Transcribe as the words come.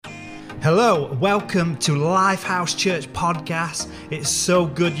Hello, welcome to Lifehouse Church Podcast. It's so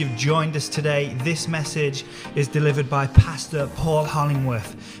good you've joined us today. This message is delivered by Pastor Paul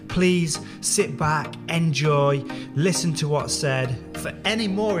Hollingworth. Please sit back, enjoy, listen to what's said. For any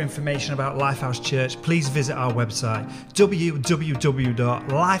more information about Lifehouse Church, please visit our website,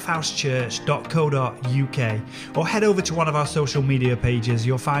 www.lifehousechurch.co.uk, or head over to one of our social media pages.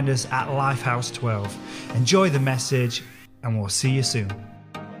 You'll find us at Lifehouse12. Enjoy the message, and we'll see you soon.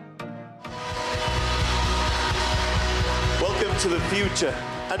 To the future.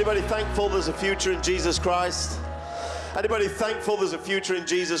 Anybody thankful there's a future in Jesus Christ? Anybody thankful there's a future in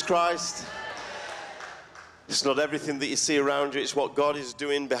Jesus Christ? It's not everything that you see around you, it's what God is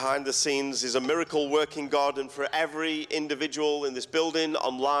doing behind the scenes. He's a miracle working God, and for every individual in this building,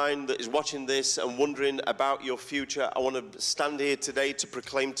 online, that is watching this and wondering about your future, I want to stand here today to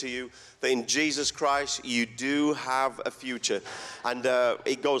proclaim to you that in Jesus Christ you do have a future, and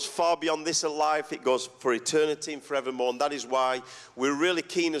it goes far beyond this life. It goes for eternity and forevermore, and that is why we're really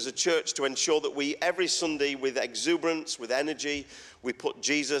keen as a church to ensure that we every Sunday, with exuberance, with energy, we put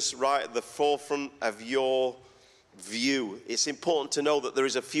Jesus right at the forefront of your view. It's important to know that there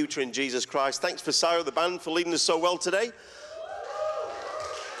is a future in Jesus Christ. Thanks for Sarah, the band, for leading us so well today.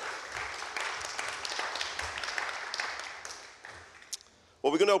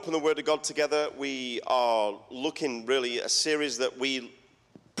 Well, we're going to open the Word of God together. We are looking really at a series that we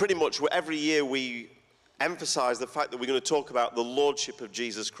pretty much every year we emphasize the fact that we're going to talk about the Lordship of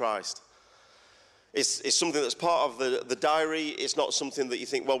Jesus Christ. It's something that's part of the diary. It's not something that you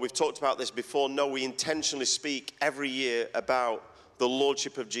think, well, we've talked about this before. No, we intentionally speak every year about the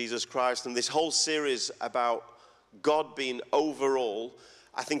Lordship of Jesus Christ. And this whole series about God being overall,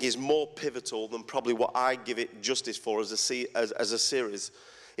 I think, is more pivotal than probably what I give it justice for as a series.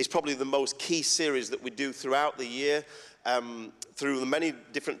 It's probably the most key series that we do throughout the year. Through the many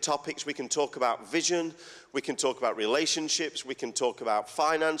different topics, we can talk about vision, we can talk about relationships, we can talk about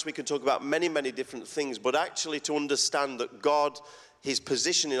finance, we can talk about many, many different things. But actually to understand that God, his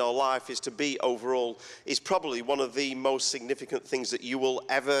position in our life is to be overall, is probably one of the most significant things that you will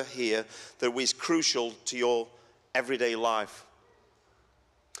ever hear that is crucial to your everyday life.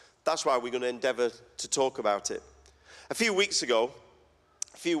 That's why we're going to endeavor to talk about it. A few weeks ago,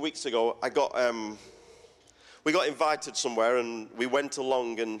 we got invited somewhere and we went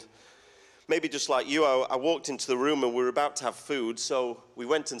along, and maybe just like you, I walked into the room and we were about to have food, so we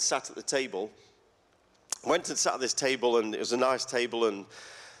went and sat at the table. Went and sat at this table, and it was a nice table, and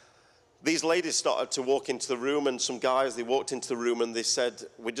these ladies started to walk into the room, and some guys, they walked into the room and they said,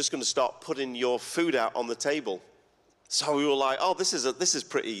 we're just going to start putting your food out on the table. So we were like, oh, this is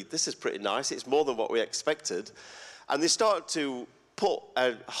pretty nice. It's more than what we expected. And they started to put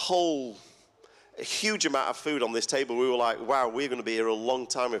a huge amount of food on this table. We were like, wow, we're going to be here a long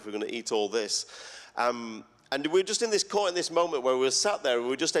time if we're going to eat all this. And we were just in this moment where we were sat there, we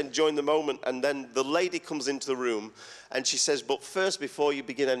were just enjoying the moment, and then the lady comes into the room and she says, but first, before you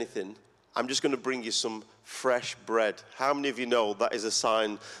begin anything, I'm just going to bring you some fresh bread. How many of you know that is a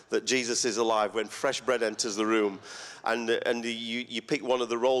sign that Jesus is alive, when fresh bread enters the room? And you pick one of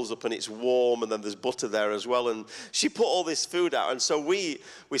the rolls up and it's warm, and then there's butter there as well. And she put all this food out, and so we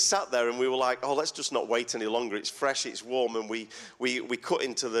sat there and we were like, oh, let's just not wait any longer. It's fresh, it's warm, and we cut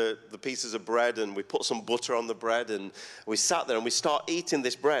into the pieces of bread, and we put some butter on the bread, and we sat there and we start eating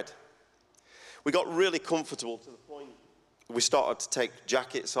this bread. We got really comfortable to the point we started to take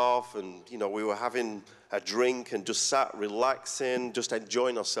jackets off, and we were having a drink and just sat relaxing, just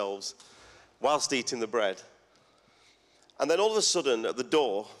enjoying ourselves whilst eating the bread. And then all of a sudden at the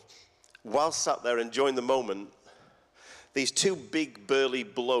door, while sat there enjoying the moment, these two big burly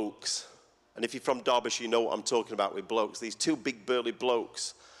blokes, and if you're from Derbyshire, you know what I'm talking about with blokes, these two big burly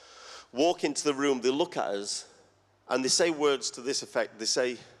blokes walk into the room, they look at us, and they say words to this effect. They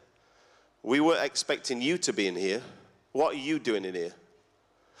say, we weren't expecting you to be in here. What are you doing in here?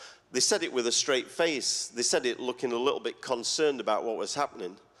 They said it with a straight face. They said it looking a little bit concerned about what was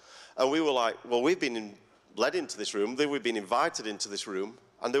happening. And we were like, well, we've been led into this room. We've been invited into this room.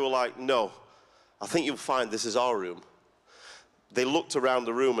 And they were like, no, I think you'll find this is our room. They looked around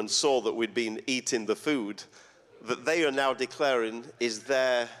the room and saw that we'd been eating the food that they are now declaring is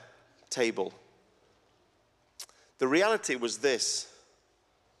their table. The reality was this: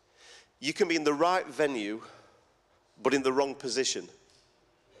 you can be in the right venue, but in the wrong position.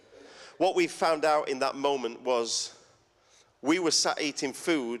 What we found out in that moment was we were sat eating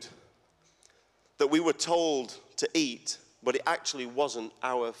food that we were told to eat, but it actually wasn't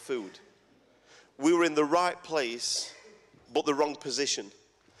our food. We were in the right place, but the wrong position.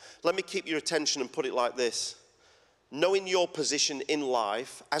 Let me keep your attention and put it like this. knowing your position in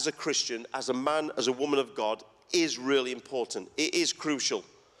life as a Christian, as a man, as a woman of God, is really important. It is crucial.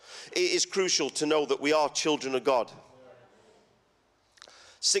 It is crucial to know that we are children of God.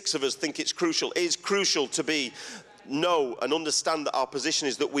 6 of us think it's crucial. It is crucial to know and understand that our position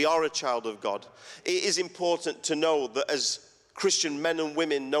is that we are a child of God. It is important to know that as Christian men and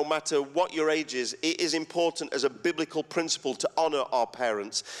women, no matter what your age is, it is important as a biblical principle to honor our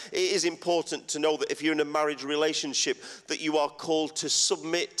parents. It is important to know that if you're in a marriage relationship, that you are called to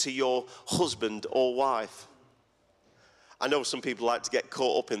submit to your husband or wife. I know some people like to get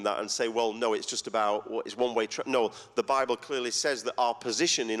caught up in that and say, well, no, it's just about it's one-way traffic. No, the Bible clearly says that our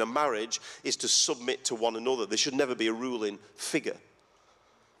position in a marriage is to submit to one another. There should never be a ruling figure.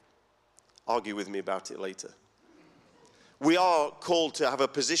 Argue with me about it later. We are called to have a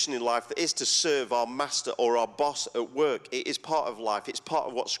position in life that is to serve our master or our boss at work. It is part of life. It's part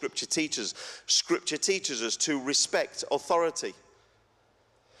of what Scripture teaches. Scripture teaches us to respect authority.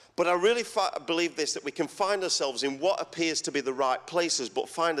 But I really believe this, that we can find ourselves in what appears to be the right places, but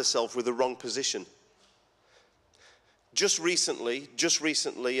find ourselves with the wrong position. Just recently,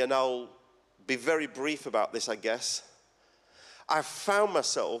 and I'll be very brief about this, I guess, I found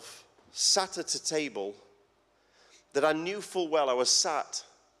myself sat at a table that I knew full well I was sat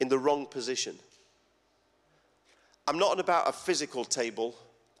in the wrong position. I'm not on about a physical table,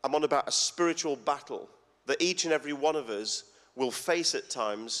 I'm on about a spiritual battle that each and every one of us will face at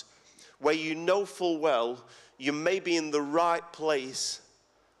times, where you know full well you may be in the right place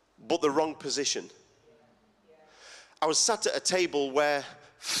but the wrong position. I was sat at a table where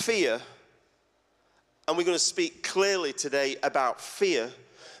fear, and we're going to speak clearly today about fear,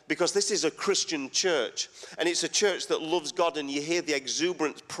 because this is a Christian church, and it's a church that loves God, and you hear the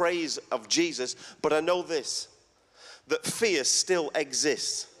exuberant praise of Jesus, but I know this, that fear still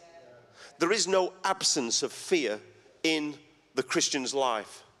exists. There is no absence of fear in the Christian's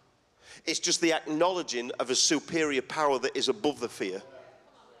life. It's just the acknowledging of a superior power that is above the fear.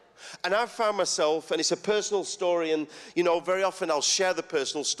 And I've found myself, and it's a personal story, and you know, very often I'll share the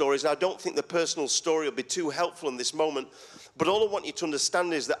personal stories, and I don't think the personal story will be too helpful in this moment, but all I want you to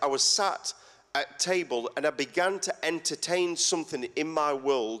understand is that I was sat at table and I began to entertain something in my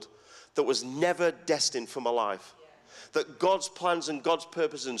world that was never destined for my life. That God's plans and God's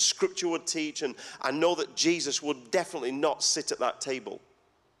purpose and Scripture would teach, and I know that Jesus would definitely not sit at that table.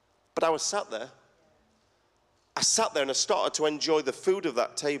 But I was sat there. I sat there and I started to enjoy the food of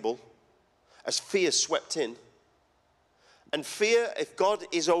that table as fear swept in. And fear, if God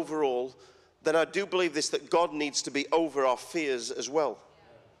is over all, then I do believe this, that God needs to be over our fears as well.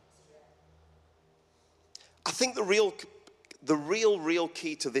 I think the real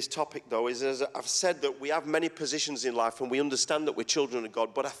key to this topic, though, is, as I've said, that we have many positions in life and we understand that we're children of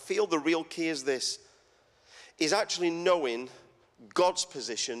God, but I feel the real key is this, is actually knowing God's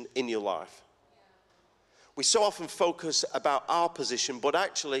position in your life. We so often focus about our position, but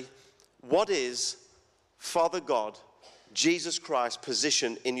actually, what is Father God, Jesus Christ's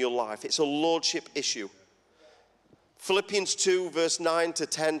position in your life? It's a lordship issue. Philippians 2 verse 9 to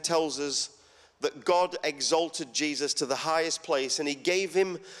 10 tells us that God exalted Jesus to the highest place, and he gave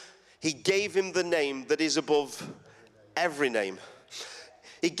him the name that is above every name.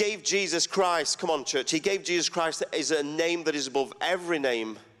 He gave Jesus Christ, come on church, he gave Jesus Christ as a name that is above every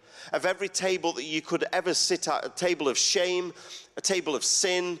name. Of every table that you could ever sit at, a table of shame, a table of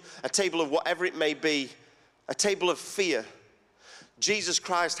sin, a table of whatever it may be, a table of fear. Jesus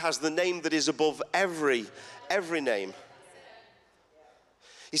Christ has the name that is above every name.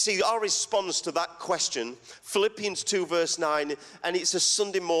 You see, our response to that question, Philippians 2 verse 9, and it's a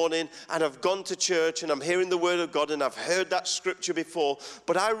Sunday morning, and I've gone to church, and I'm hearing the word of God, and I've heard that scripture before,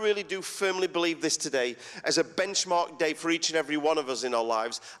 but I really do firmly believe this today as a benchmark day for each and every one of us in our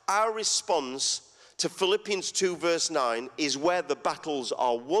lives. Our response to Philippians 2 verse 9 is where the battles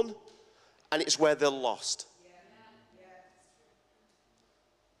are won, and it's where they're lost.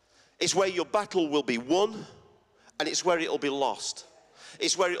 It's where your battle will be won, and it's where it'll be lost.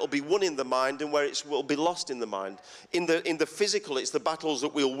 It's where it'll be won in the mind and where it will be lost in the mind. In the physical, it's the battles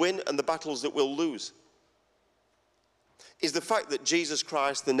that we'll win and the battles that we'll lose. Is the fact that Jesus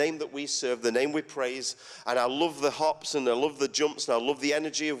Christ, the name that we serve, the name we praise, and I love the hops and I love the jumps and I love the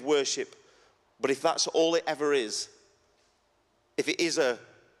energy of worship, but if that's all it ever is, if it is a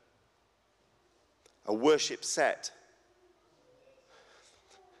worship set,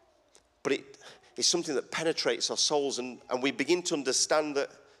 but it's something that penetrates our souls, and we begin to understand that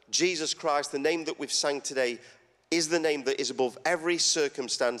Jesus Christ, the name that we've sang today, is the name that is above every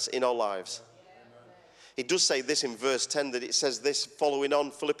circumstance in our lives. It does say this in verse 10, that it says this following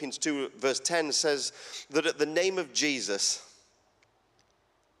on. Philippians 2 verse 10 says that at the name of Jesus,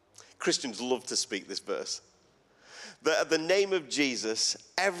 Christians love to speak this verse, that at the name of Jesus,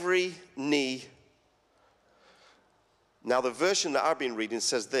 every knee, now the version that I've been reading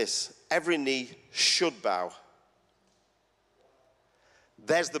says this, every knee should bow.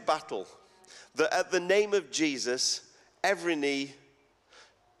 There's the battle. That at the name of Jesus, every knee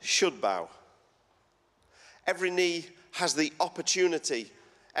should bow. Every knee has the opportunity.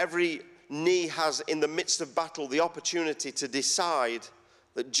 Every knee has, in the midst of battle, the opportunity to decide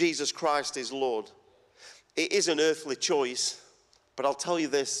that Jesus Christ is Lord. It is an earthly choice, but I'll tell you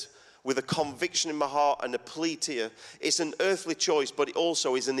this with a conviction in my heart and a plea to you. It's an earthly choice, but it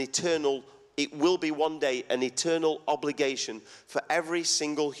also is an eternal, it will be one day an eternal obligation for every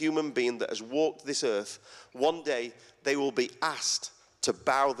single human being that has walked this earth. One day they will be asked to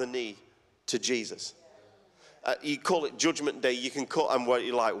bow the knee to Jesus. You call it Judgment Day. You can call, and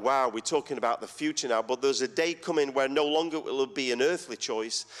you're like, wow, we're talking about the future now. But there's a day coming where no longer will it be an earthly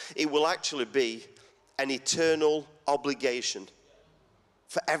choice. It will actually be an eternal obligation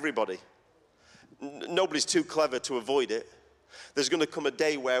for everybody. Nobody's too clever to avoid it. There's going to come a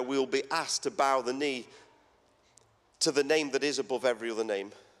day where we'll be asked to bow the knee to the name that is above every other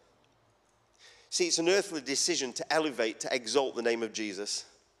name. See, it's an earthly decision to elevate, to exalt the name of Jesus.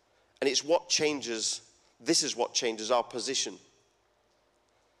 And it's what changes. This is what changes our position.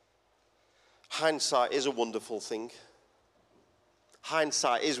 Hindsight is a wonderful thing.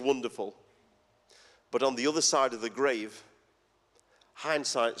 Hindsight is wonderful. But on the other side of the grave,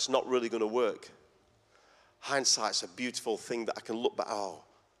 hindsight's not really going to work. Hindsight's a beautiful thing that I can look back. Oh,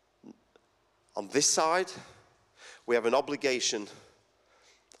 on this side, we have an obligation.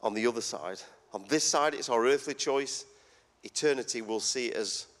 On the other side, on this side, it's our earthly choice. Eternity will see it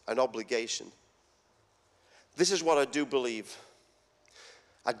as an obligation. This is what I do believe.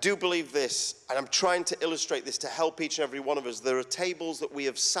 I do believe this, and I'm trying to illustrate this to help each and every one of us. There are tables that we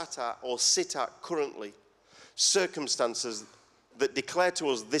have sat at or sit at currently, circumstances that declare to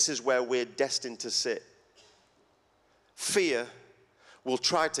us this is where we're destined to sit. Fear will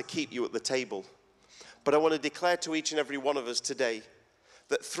try to keep you at the table. But I want to declare to each and every one of us today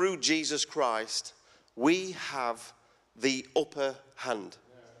that through Jesus Christ, we have the upper hand.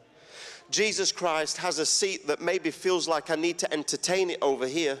 Jesus Christ has a seat that maybe feels like I need to entertain it over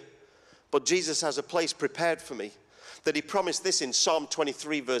here, but Jesus has a place prepared for me. That he promised this in Psalm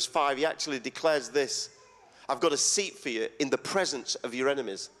 23 verse 5. He actually declares this: I've got a seat for you in the presence of your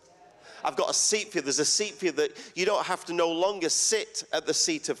enemies. I've got a seat for you. There's a seat for you that you don't have to no longer sit at the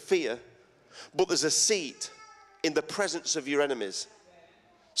seat of fear, but there's a seat in the presence of your enemies.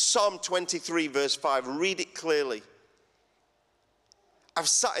 Psalm 23 verse 5, read it clearly. I've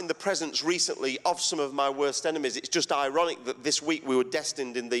sat in the presence recently of some of my worst enemies. It's just ironic that this week we were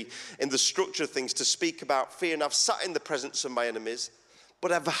destined in the structure of things to speak about fear, and I've sat in the presence of my enemies,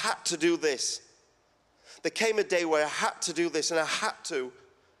 but I've had to do this. There came a day where I had to do this, and I had to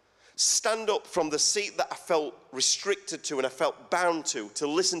stand up from the seat that I felt restricted to and I felt bound to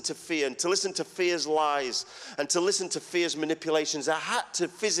listen to fear and to listen to fear's lies and to listen to fear's manipulations. I had to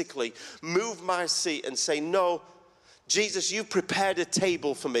physically move my seat and say, no, Jesus, you prepared a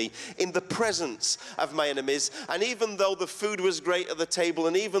table for me in the presence of my enemies. And even though the food was great at the table,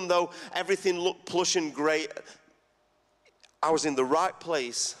 and even though everything looked plush and great, I was in the right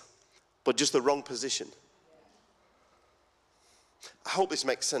place, but just the wrong position. I hope this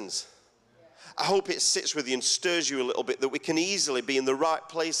makes sense. I hope it sits with you and stirs you a little bit, that we can easily be in the right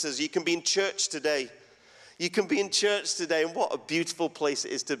places. You can be in church today. You can be in church today, and what a beautiful place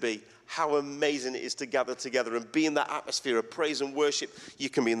it is to be. How amazing it is to gather together and be in that atmosphere of praise and worship. You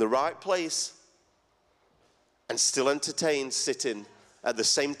can be in the right place and still entertained, sitting at the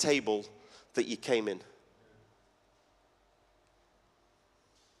same table that you came in.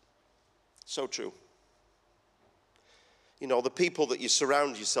 So true. You know, the people that you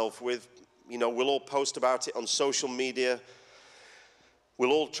surround yourself with, you know, we'll all post about it on social media.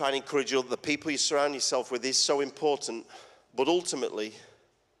 We'll all try and encourage you. The people you surround yourself with is so important. But ultimately,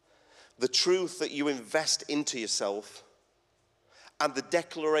 the truth that you invest into yourself and the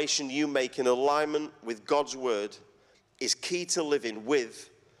declaration you make in alignment with God's word is key to living with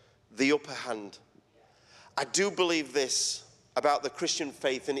the upper hand. I do believe this about the Christian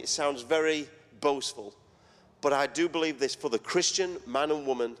faith, and it sounds very boastful, but I do believe this for the Christian man and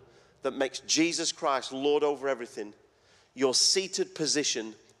woman that makes Jesus Christ Lord over everything. Your seated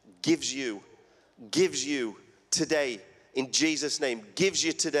position gives you today in Jesus' name, gives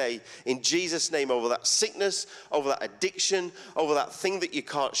you today, in Jesus' name, over that sickness, over that addiction, over that thing that you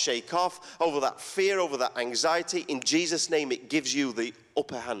can't shake off, over that fear, over that anxiety. In Jesus' name, it gives you the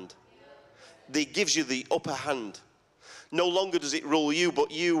upper hand. It gives you the upper hand. No longer does it rule you,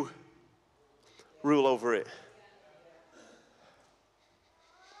 but you rule over it.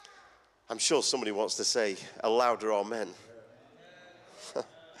 I'm sure somebody wants to say a louder amen.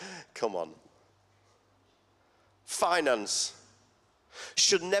 Come on. Finance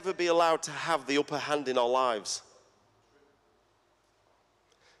should never be allowed to have the upper hand in our lives.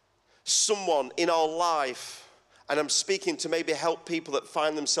 Someone in our life, and I'm speaking to maybe help people that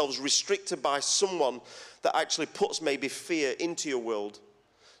find themselves restricted by someone that actually puts maybe fear into your world.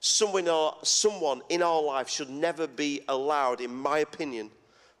 Someone in our life should never be allowed, in my opinion,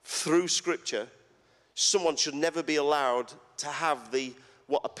 through Scripture, someone should never be allowed to have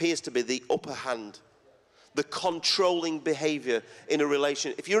what appears to be the upper hand, the controlling behavior in a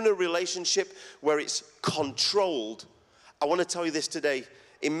relationship. If you're in a relationship where it's controlled, I want to tell you this today.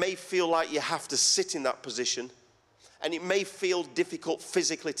 It may feel like you have to sit in that position, and it may feel difficult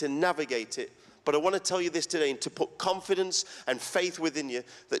physically to navigate it. But I want to tell you this today, and to put confidence and faith within you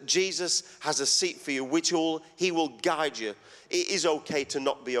that Jesus has a seat for you, he will guide you. It is okay to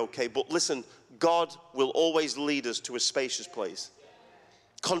not be okay, but listen, God will always lead us to a spacious place.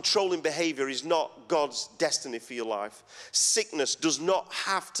 Controlling behavior is not God's destiny for your life. Sickness does not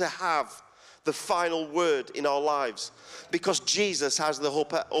have to have the final word in our lives because Jesus has the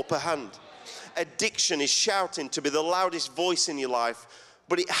upper hand. Addiction is shouting to be the loudest voice in your life,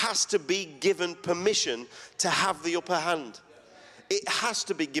 but it has to be given permission to have the upper hand. It has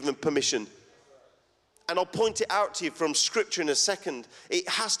to be given permission. And I'll point it out to you from Scripture in a second. It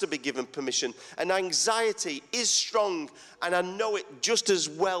has to be given permission. And anxiety is strong, and I know it just as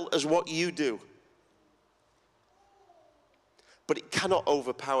well as what you do. But it cannot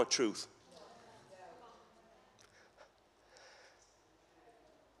overpower truth.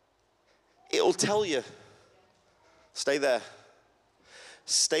 It'll tell you, stay there.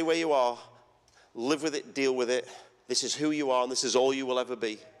 Stay where you are. Live with it, deal with it. This is who you are, and this is all you will ever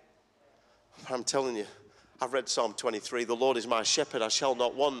be. I'm telling you, I've read Psalm 23. The Lord is my shepherd, I shall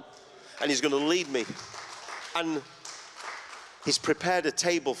not want. And he's going to lead me. And he's prepared a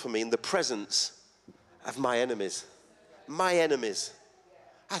table for me in the presence of my enemies. My enemies.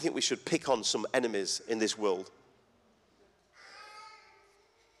 I think we should pick on some enemies in this world.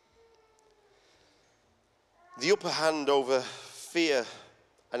 The upper hand over fear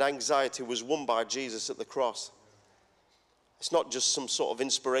and anxiety was won by Jesus at the cross. It's not just some sort of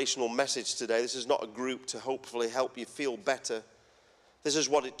inspirational message today. This is not a group to hopefully help you feel better. This is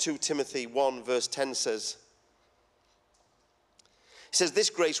what 2 Timothy 1 verse 10 says. It says,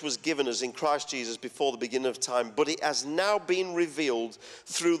 this grace was given us in Christ Jesus before the beginning of time, but it has now been revealed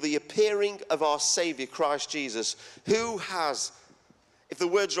through the appearing of our Savior, Christ Jesus, who has, if the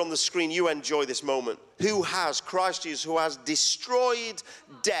words are on the screen, you enjoy this moment, who has, Christ Jesus, who has destroyed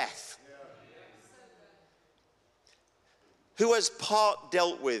death. Who has part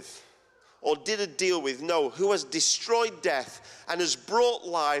dealt with or did a deal with? No, who has destroyed death and has brought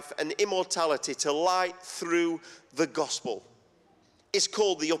life and immortality to light through the gospel. It's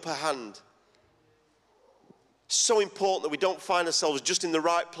called the upper hand. So important that we don't find ourselves just in the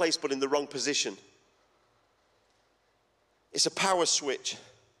right place but in the wrong position. It's a power switch.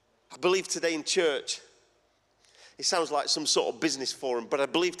 I believe today in church, it sounds like some sort of business forum, but I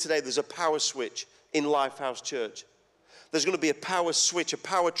believe today there's a power switch in Lifehouse Church. There's going to be a power switch, a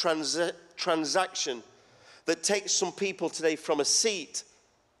power transaction that takes some people today from a seat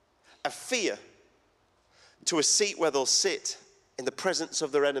of fear to a seat where they'll sit in the presence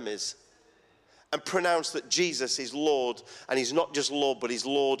of their enemies and pronounce that Jesus is Lord, and he's not just Lord, but he's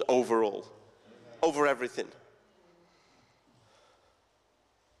Lord over all, over everything.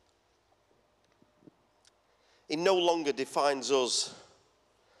 It no longer defines us.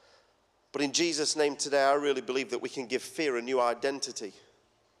 But in Jesus' name today, I really believe that we can give fear a new identity.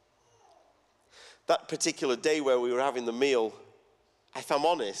 That particular day where we were having the meal, if I'm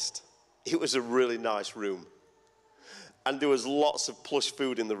honest, it was a really nice room. And there was lots of plush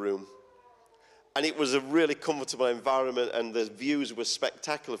food in the room. And it was a really comfortable environment, and the views were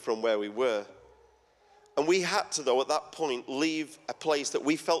spectacular from where we were. And we had to, though, at that point, leave a place that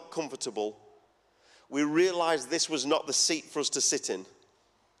we felt comfortable. We realized this was not the seat for us to sit in.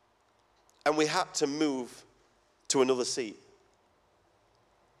 And we had to move to another seat.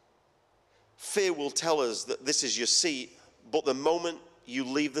 Fear will tell us that this is your seat, but the moment you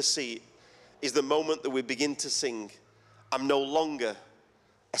leave the seat is the moment that we begin to sing, I'm no longer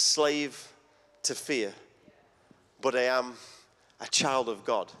a slave to fear, but I am a child of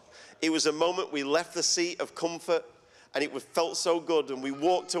God. It was a moment we left the seat of comfort, and it felt so good, and we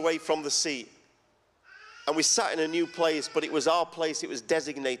walked away from the seat, and we sat in a new place, but it was our place. It was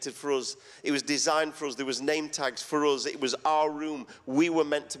designated for us. It was designed for us. There was name tags for us. It was our room. We were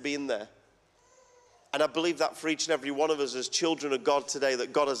meant to be in there. And I believe that for each and every one of us as children of God today,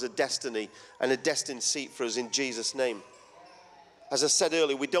 that God has a destiny and a destined seat for us in Jesus' name. As I said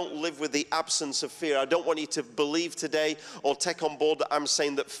earlier, we don't live with the absence of fear. I don't want you to believe today or take on board that I'm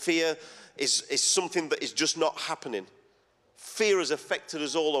saying that fear is something that is just not happening. Fear has affected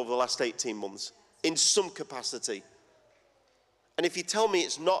us all over the last 18 months in some capacity. And if you tell me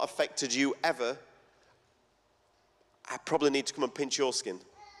it's not affected you ever, I probably need to come and pinch your skin.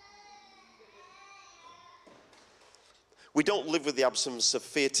 We don't live with the absence of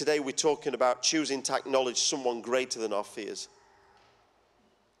fear. Today we're talking about choosing to acknowledge someone greater than our fears.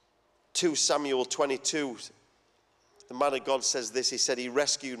 2 Samuel 22, the man of God says this. He said, he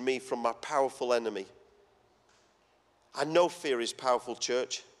rescued me from my powerful enemy. I know fear is powerful,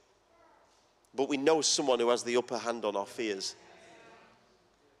 church, but we know someone who has the upper hand on our fears.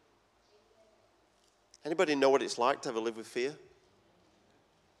 Anybody know what it's like to ever live with fear?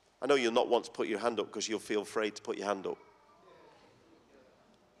 I know you'll not want to put your hand up because you'll feel afraid to put your hand up.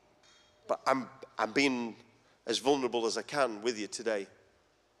 But I'm being as vulnerable as I can with you today.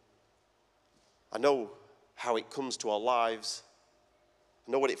 I know how it comes to our lives.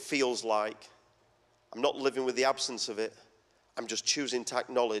 I know what it feels like. I'm not living with the absence of it. I'm just choosing to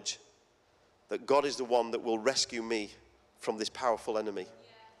acknowledge that God is the one that will rescue me from this powerful enemy.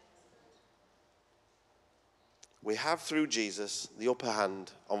 We have, through Jesus, the upper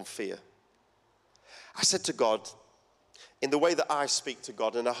hand on fear. I said to God, in the way that I speak to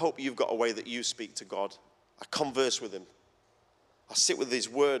God, and I hope you've got a way that you speak to God, I converse with him. I sit with his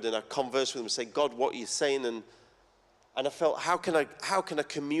word and I converse with him and say, God, what are you saying? And I felt, how can I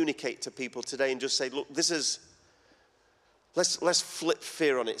communicate to people today and just say, look, let's flip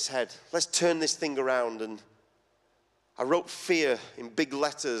fear on its head. Let's turn this thing around. And I wrote fear in big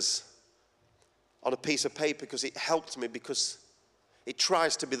letters on a piece of paper because it helped me, because it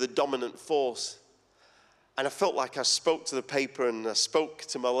tries to be the dominant force. And I felt like I spoke to the paper and I spoke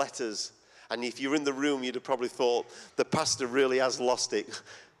to my letters. And if you're in the room, you'd have probably thought the pastor really has lost it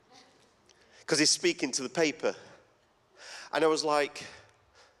because he's speaking to the paper. And I was like,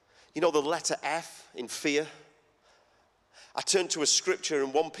 you know the letter F in fear? I turned to a scripture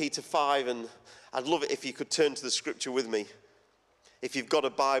in 1 Peter 5, and I'd love it if you could turn to the scripture with me. If you've got a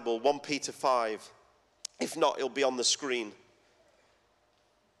Bible, 1 Peter 5. If not, it'll be on the screen.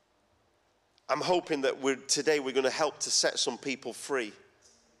 I'm hoping that today we're going to help to set some people free.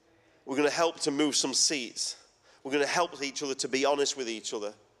 We're going to help to move some seats. We're going to help each other to be honest with each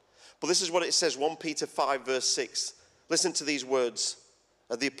other. But this is what it says, 1 Peter 5 verse 6. Listen to these words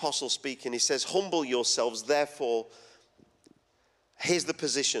of the apostle speaking. He says, humble yourselves, therefore. Here's the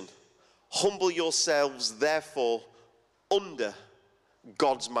position. Humble yourselves, therefore, under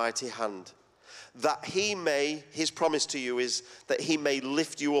God's mighty hand, that he may, his promise to you is that he may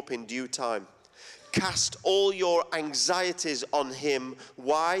lift you up in due time. Cast all your anxieties on him.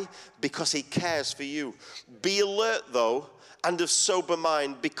 Why? Because he cares for you. Be alert, though, and of sober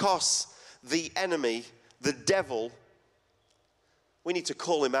mind, because the enemy, the devil, we need to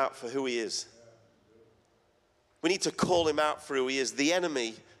call him out for who he is. We need to call him out for who he is. The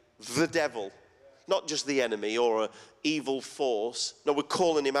enemy, the devil, not just the enemy or an evil force. No, we're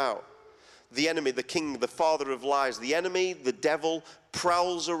calling him out. The enemy, the king, the father of lies. The enemy, the devil,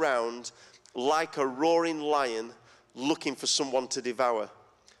 prowls around like a roaring lion looking for someone to devour.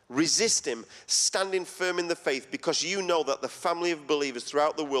 Resist him, standing firm in the faith, because you know that the family of believers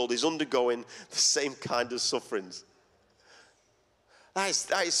throughout the world is undergoing the same kind of sufferings. That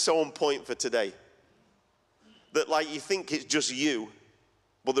is so on point for today. That like you think it's just you,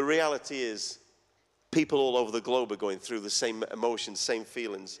 but the reality is people all over the globe are going through the same emotions, same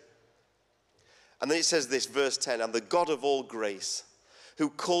feelings. And then it says this, verse 10, and the God of all grace, who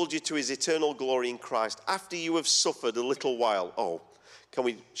called you to his eternal glory in Christ, after you have suffered a little while. Oh,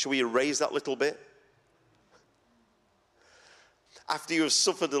 should we erase that little bit? After you have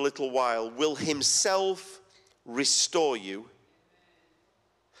suffered a little while, will himself restore you.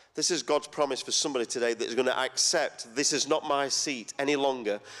 This is God's promise for somebody today that is going to accept this is not my seat any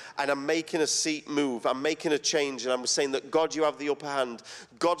longer, and I'm making a seat move. I'm making a change, and I'm saying that God, you have the upper hand.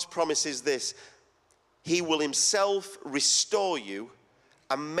 God's promise is this. He will himself restore you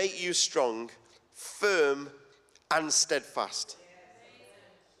and make you strong, firm, and steadfast.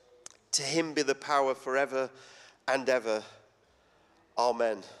 To him be the power forever and ever.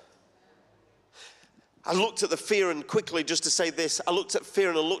 Amen. I looked at the fear, and quickly, just to say this, I looked at fear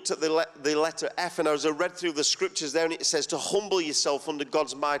and I looked at the letter F, and as I read through the scriptures there, and it says to humble yourself under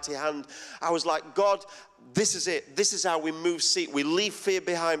God's mighty hand. I was like, God, this is it. This is how we move seat. We leave fear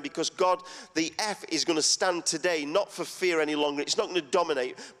behind, because God, the F is going to stand today, not for fear any longer. It's not going to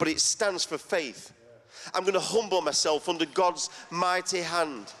dominate, but it stands for faith. I'm going to humble myself under God's mighty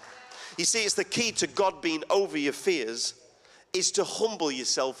hand. You see, it's the key to God being over your fears, is to humble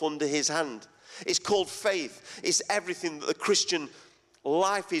yourself under his hand. It's called faith. It's everything that the Christian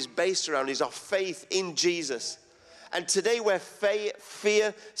life is based around, is our faith in Jesus. And today, where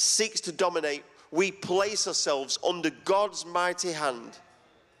fear seeks to dominate, we place ourselves under God's mighty hand,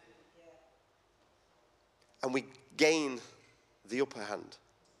 and we gain the upper hand.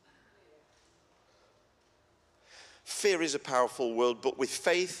 Fear is a powerful word, but with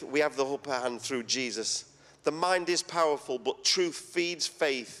faith, we have the upper hand through Jesus. The mind is powerful, but truth feeds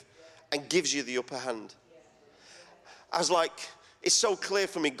faith and gives you the upper hand. I was like, it's so clear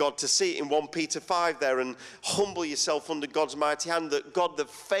for me, God, to see it in 1 Peter 5 there, and humble yourself under God's mighty hand, that God, the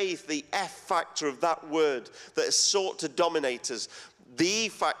faith, the F factor of that word that has sought to dominate us, the E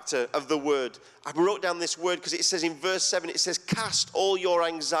factor of the word. I wrote down this word because it says in verse 7, it says, cast all your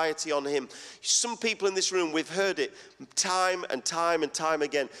anxiety on him. Some people in this room, we've heard it time and time and time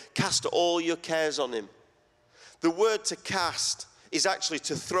again. Cast all your cares on him. The word to cast is actually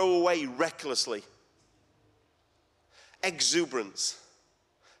to throw away recklessly. Exuberance.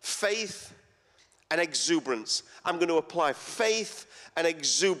 Faith and exuberance. I'm going to apply faith and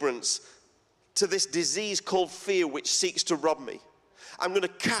exuberance to this disease called fear, which seeks to rob me. I'm going to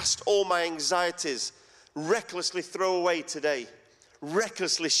cast all my anxieties, recklessly throw away today,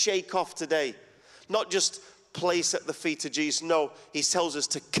 recklessly shake off today. Not just place at the feet of Jesus. No, he tells us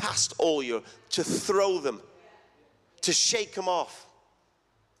to cast all your, to throw them, to shake them off.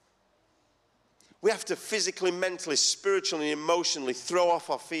 We have to physically, mentally, spiritually, and emotionally throw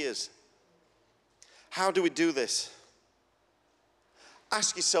off our fears. How do we do this?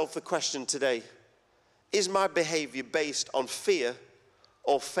 Ask yourself the question today, is my behavior based on fear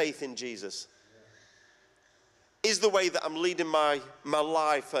or faith in Jesus? Is the way that I'm leading my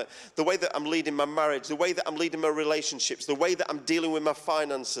life, the way that I'm leading my marriage, the way that I'm leading my relationships, the way that I'm dealing with my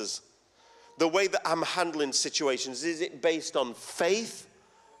finances, the way that I'm handling situations, is it based on faith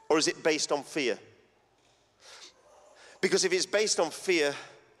or is it based on fear? Because if it's based on fear,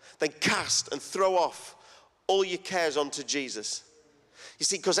 then cast and throw off all your cares onto Jesus. You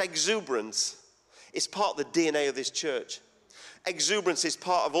see, because exuberance is part of the DNA of this church. Exuberance is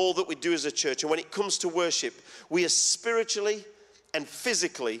part of all that we do as a church. And when it comes to worship, we are spiritually and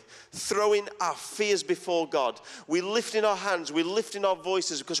physically throwing our fears before God. We're lifting our hands, we're lifting our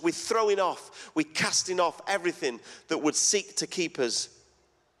voices, because we're throwing off, we're casting off everything that would seek to keep us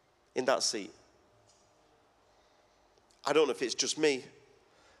in that seat. I don't know if it's just me,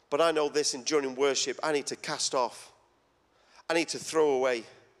 but I know this, and during worship, I need to cast off. I need to throw away.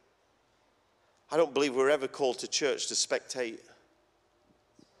 I don't believe we're ever called to church to spectate.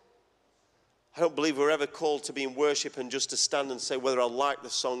 I don't believe we're ever called to be in worship and just to stand and say whether I like the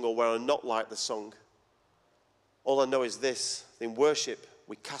song or whether I not like the song. All I know is this: in worship,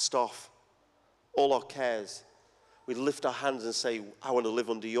 we cast off all our cares. We lift our hands and say, I want to live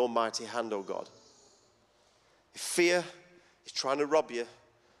under your mighty hand, oh God. If fear is trying to rob you,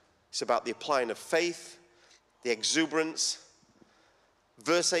 it's about the applying of faith, the exuberance.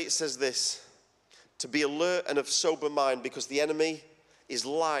 Verse 8 says this: to be alert and of sober mind, because the enemy is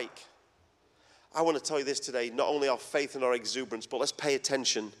like. I want to tell you this today, not only our faith and our exuberance, but let's pay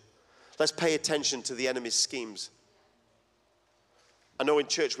attention. Let's pay attention to the enemy's schemes. I know in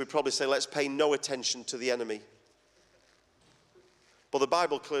church we probably say, let's pay no attention to the enemy. But the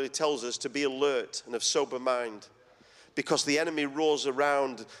Bible clearly tells us to be alert and of sober mind, because the enemy roars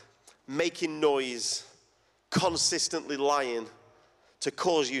around making noise, consistently lying to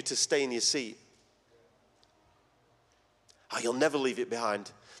cause you to stay in your seat. Oh, you'll never leave it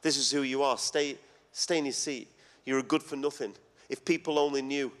behind. This is who you are. Stay in your seat. You're a good for nothing. If people only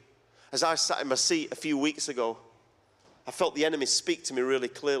knew. As I sat in my seat a few weeks ago, I felt the enemy speak to me really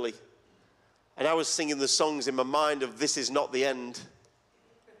clearly. And I was singing the songs in my mind of "This Is Not the End."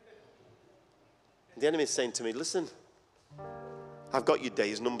 The enemy is saying to me, listen, I've got your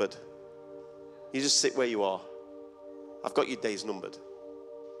days numbered. You just sit where you are. I've got your days numbered.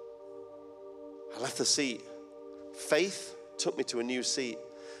 I left the seat. Faith took me to a new seat.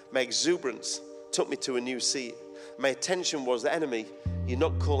 My exuberance took me to a new seat. My attention was, the enemy, you're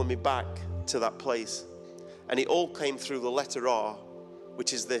not calling me back to that place. And it all came through the letter R,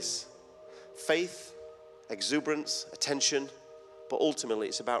 which is this: faith, exuberance, attention, but ultimately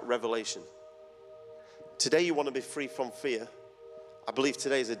it's about revelation. today you want to be free from fear, I believe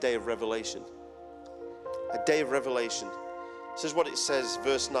today is a day of revelation. A day of revelation. This is what it says,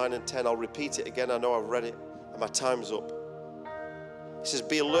 verse 9 and 10. I'll repeat it again. I know I've read it and my time's up. It says,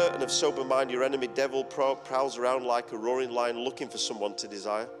 be alert and of sober mind. Your enemy devil prowls around like a roaring lion looking for someone to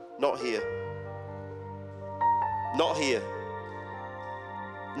desire. Not here. Not here.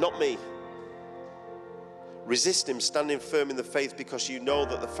 Not me. Resist him, standing firm in the faith, because you know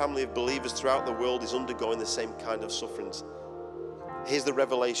that the family of believers throughout the world is undergoing the same kind of sufferings. Here's the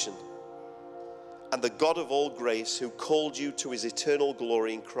revelation. And the God of all grace, who called you to his eternal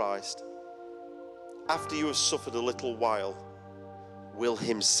glory in Christ, after you have suffered a little while, will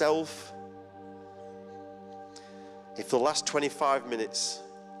himself, if the last 25 minutes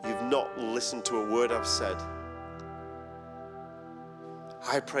you've not listened to a word I've said,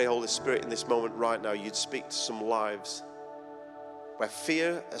 I pray, Holy Spirit, in this moment right now, you'd speak to some lives where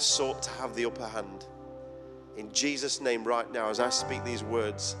fear has sought to have the upper hand. In Jesus' name right now, as I speak these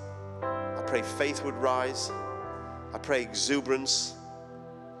words, I pray faith would rise. I pray exuberance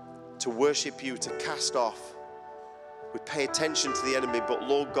to worship you, to cast off. We pay attention to the enemy, but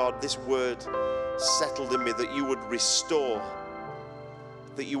Lord God, this word settled in me that you would restore,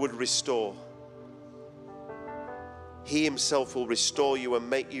 that you would restore. He himself will restore you and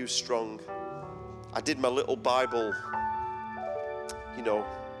make you strong. I did my little Bible, do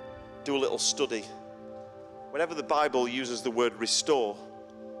a little study. Whenever the Bible uses the word restore,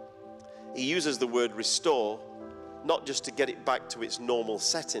 he uses the word restore not just to get it back to its normal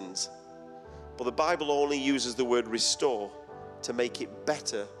settings, but the Bible only uses the word restore to make it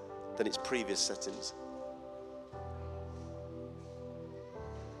better than its previous settings.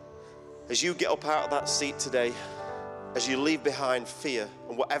 As you get up out of that seat today, as you leave behind fear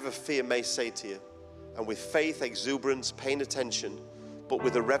and whatever fear may say to you, and with faith, exuberance, paying attention, but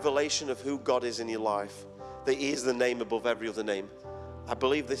with a revelation of who God is in your life, that he is the name above every other name. I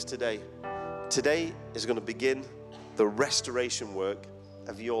believe this today. Today is going to begin the restoration work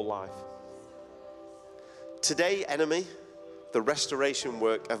of your life. Today, enemy, the restoration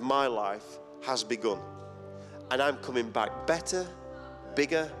work of my life has begun. And I'm coming back better,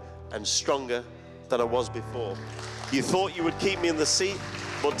 bigger, and stronger than I was before. You thought you would keep me in the seat,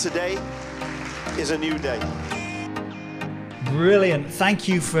 but today is a new day. Brilliant. Thank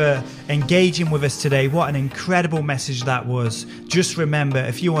you for engaging with us today. What an incredible message that was. Just remember,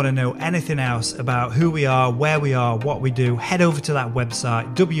 if you want to know anything else about who we are, where we are, what we do, head over to that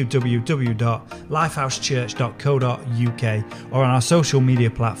website, www.lifehousechurch.co.uk, or on our social media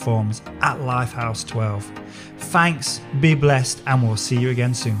platforms at Lifehouse12. Thanks, be blessed, and we'll see you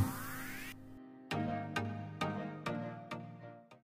again soon.